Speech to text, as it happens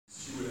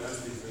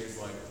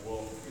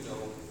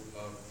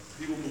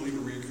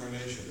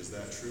reincarnation. Is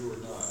that true or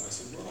not? And I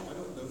said, well, I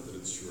don't know that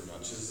it's true or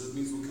not. She says, it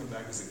means we'll come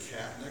back as a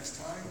cat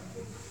next time?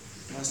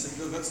 And I said,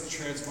 no, that's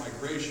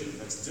transmigration.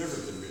 That's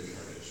different than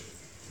reincarnation.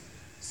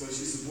 So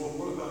she said, well,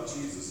 what about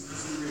Jesus? Is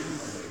he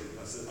reincarnated?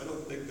 I said, I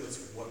don't think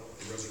that's what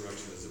the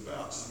resurrection is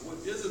about. She said, what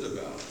is it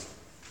about?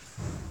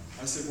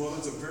 I said, well,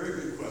 that's a very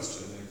good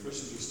question, and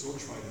Christians are still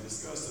trying to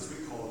discuss this.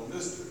 We call it a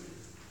mystery.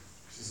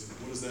 She said,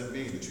 what does that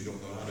mean, that you don't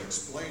know how to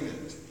explain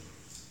it?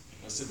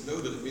 I said, no,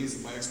 that it means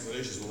that my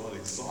explanations will not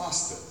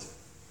exhaust it.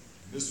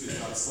 Mystery is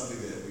not something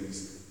that we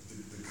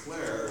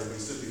declare when we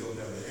simply don't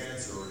have the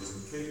answer or is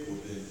incapable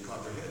of being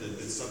comprehended.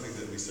 It's something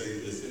that we say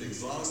is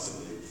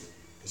inexhaustibly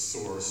a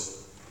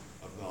source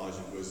of knowledge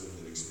and wisdom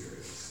and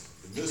experience.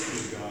 The mystery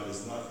of God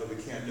is not that we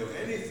can't know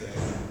anything,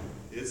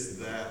 it's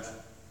that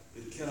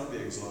it cannot be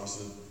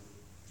exhausted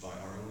by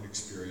our own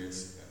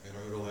experience and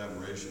our own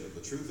elaboration of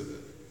the truth of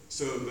it.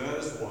 So that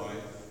is why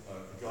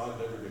God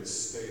never gets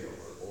stale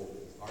or old.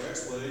 Our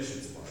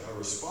explanations might, our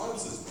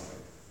responses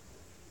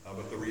might,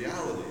 but the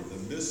reality,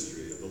 the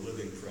mystery of the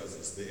living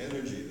presence, the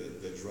energy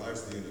that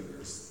drives the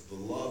universe, the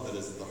love that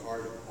is at the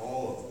heart of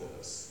all of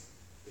this,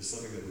 is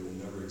something that we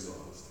will never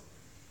exhaust.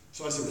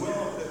 So I said,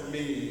 well, that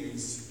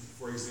means,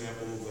 for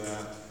example,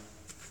 that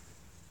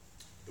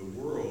the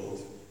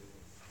world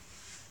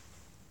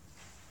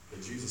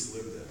that Jesus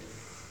lived in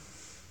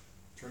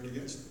turned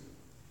against him.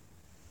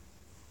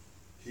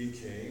 He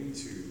came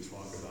to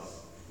talk about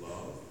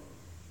love,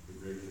 the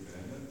great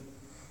commandment,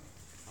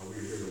 how we're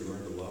here to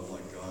learn to love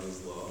like God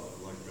is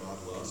love, like God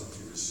loves, and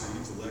to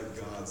receive, to let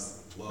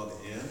God's love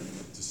in,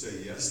 to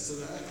say yes to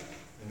that,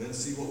 and then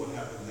see what would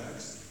happen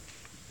next.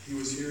 He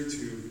was here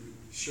to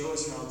show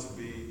us how to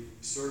be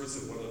servants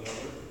of one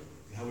another,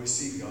 and how we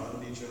see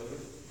God in each other,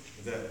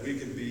 and that we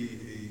can be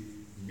the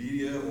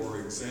media or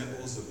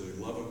examples of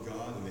the love of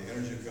God and the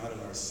energy of God in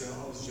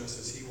ourselves, just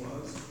as he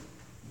was.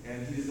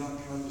 And he did not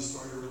come to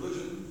start a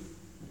religion,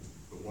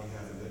 but one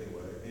happened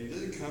anyway. And he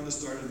didn't come to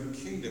start a new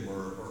kingdom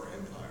or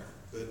empire,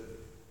 but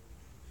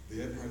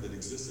the empire that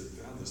existed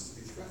found this to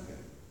be threatening.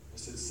 I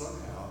said,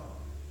 somehow,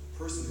 a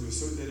person who was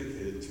so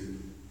dedicated to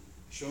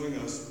showing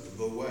us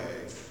the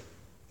way,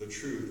 the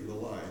truth, and the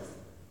life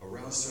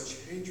aroused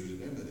such hatred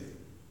and enmity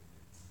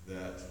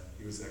that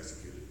he was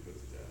executed, put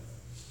to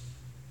death,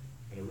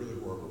 in a really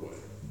horrible way.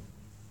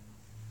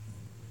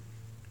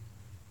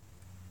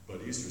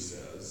 But Easter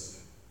says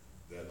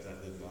that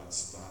did not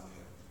stop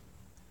him.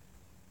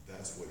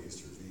 That's what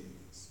Easter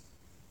means.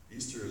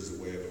 Easter is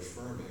a way of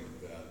affirming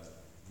that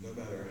no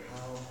matter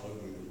how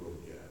ugly the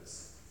world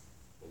gets,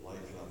 the light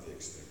cannot be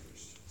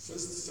extinguished.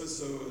 Says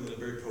so in a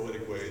very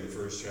poetic way in the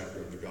first chapter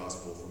of the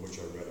Gospel, from which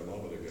I read a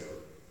moment ago.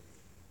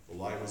 The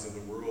light was in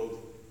the world,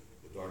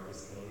 the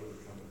darkness cannot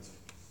overcome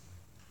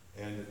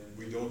it. And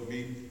we don't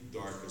meet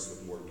darkness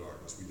with more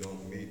darkness. We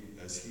don't meet,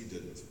 as he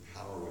didn't,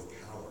 power with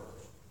power,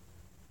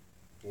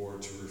 or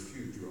to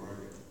refute through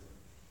argument.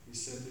 He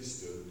simply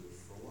stood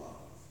for love.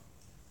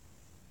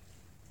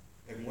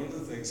 And one of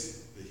the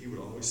things that he would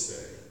always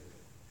say,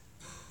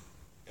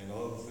 and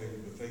all the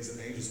things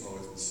that angels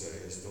always would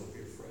say, is don't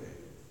be afraid.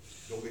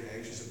 Don't be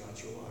anxious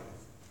about your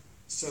life.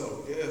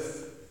 So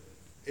if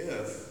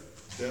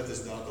death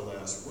is not the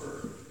last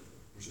word,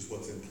 which is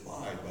what's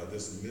implied by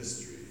this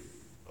mystery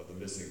of the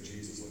missing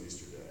Jesus on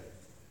Easter Day,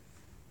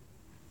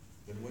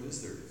 then what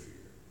is there to fear?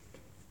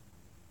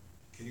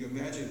 Can you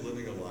imagine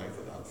living a life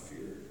without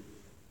fear?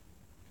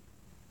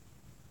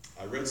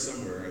 I read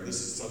somewhere, and this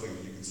is something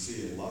that you can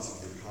see in lots of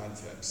different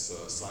contexts,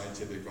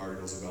 scientific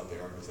articles about the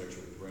architecture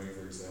of the brain,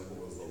 for example,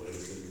 was the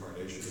latest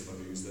incarnation, if I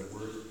may use that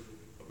word,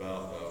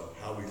 about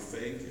how we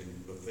think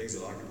and the things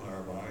that occupy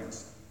our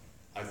minds.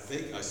 I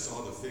think I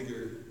saw the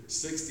figure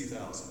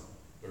 60,000.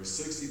 There are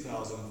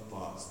 60,000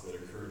 thoughts that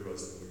occur to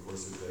us in the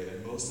course of the day,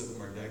 and most of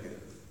them are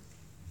negative.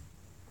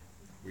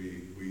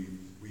 We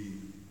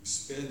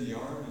spin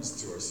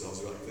yarns to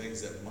ourselves about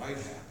things that might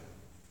happen.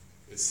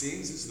 It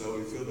seems as though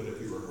we feel that if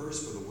we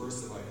rehearse for the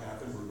worst that might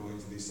happen, we're going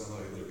to be somehow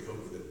able to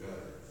cope with it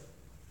better.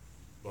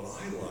 But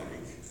I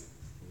like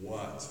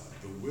what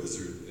the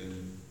wizard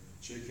in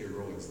J.K.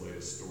 Rowling's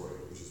latest story,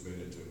 which was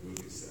made into a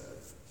movie, said.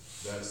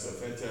 That's a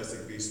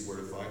Fantastic Beasts and Where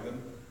to Find Them.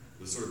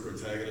 The sort of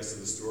protagonist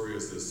of the story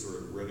is this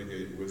sort of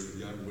renegade wizard,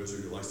 young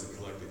wizard who likes to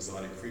collect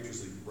exotic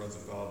creatures. He runs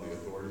afoul of the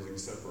authorities,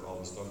 except for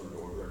Albus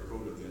Dumbledore, who I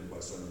quoted at the end of my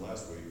sermon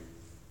last week,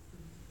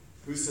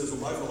 who says, well,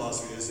 my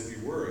philosophy is if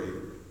you worry,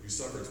 you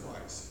suffer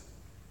twice.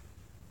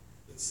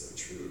 It's so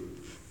true.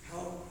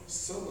 How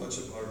so much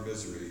of our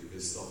misery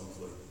is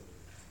self-inflicted.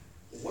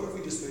 Well, what if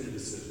we just made a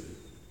decision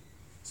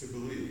to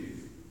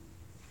believe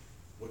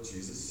what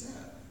Jesus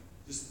said?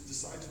 Just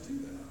decide to do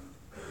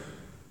that.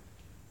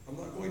 I'm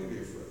not going to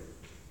be afraid.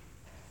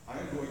 I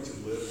am going to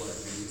live like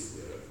Jesus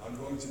lived. I'm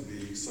going to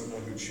be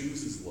someone who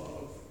chooses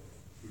love,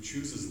 who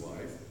chooses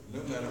life,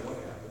 no matter what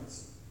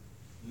happens,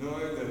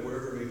 knowing that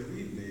wherever it may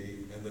lead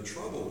me and the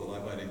trouble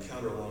that I might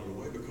encounter along the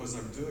way, because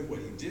I'm doing what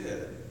he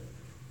did,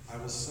 I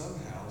will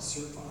somehow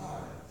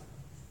survive.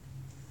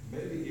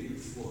 Maybe even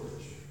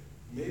flourish.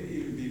 Maybe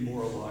even be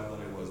more alive than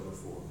I was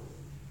before.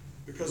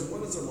 Because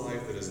what is a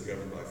life that is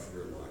governed by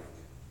fear like?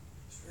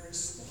 It's very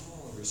small.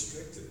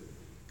 restricted,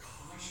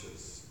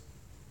 cautious.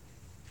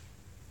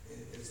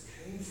 It's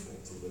painful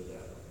to live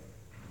that way.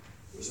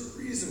 There's a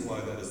reason why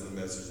that is the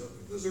message.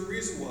 There's a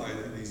reason why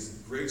in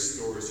these great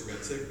stories from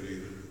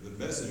antiquity, the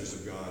messengers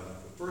of God,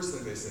 the first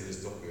thing they say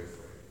is, don't be afraid.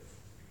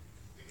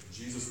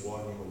 Jesus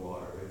walking in the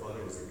water, they thought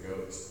it was a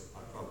ghost.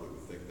 I probably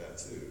would think that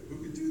too.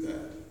 Who could do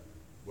that?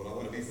 Would I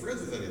want to be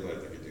friends with anybody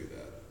that could do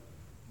that?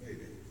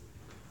 Maybe.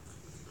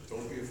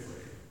 Don't be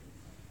afraid.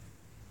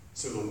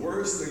 So the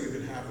worst thing that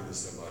could happen to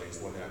somebody is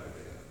what happened to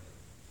him.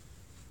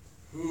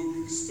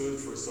 Who stood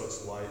for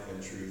such light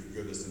and truth,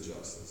 goodness and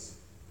justice?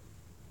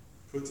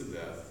 Put to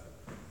death,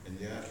 and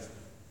yet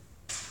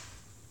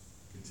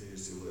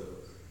continues to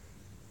live.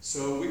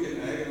 So we can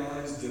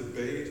agonize,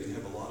 debate, and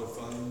have a lot of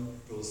fun,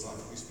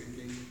 philosophically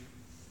speaking,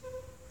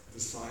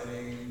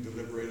 deciding,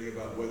 deliberating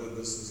about whether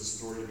this is a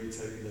story to be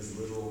taken as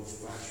literal,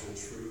 factual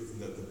truth,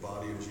 and that the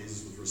body of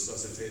Jesus was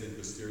resuscitated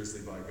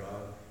mysteriously by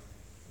God.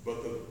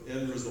 But the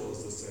end result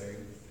is the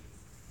same,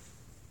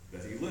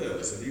 that he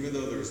lives. And even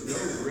though there's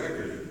no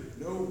record,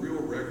 no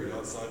real record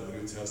outside of the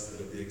New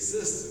Testament of the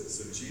existence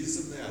of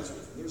Jesus of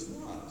Nazareth, and there's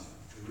not,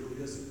 there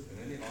really isn't,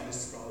 and any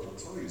honest scholar will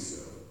tell you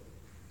so.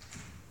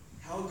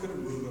 How could a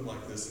movement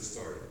like this have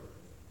started?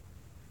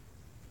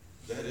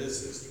 That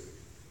is history.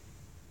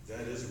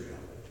 That is reality.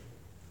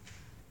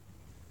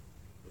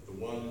 But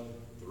the one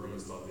the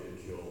Romans thought they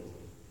had killed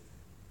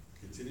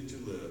continued to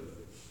live,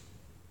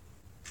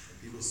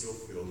 and people still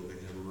feel that they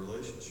can have a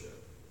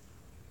relationship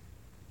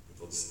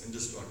with this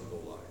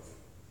indestructible life,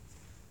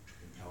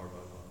 empowered by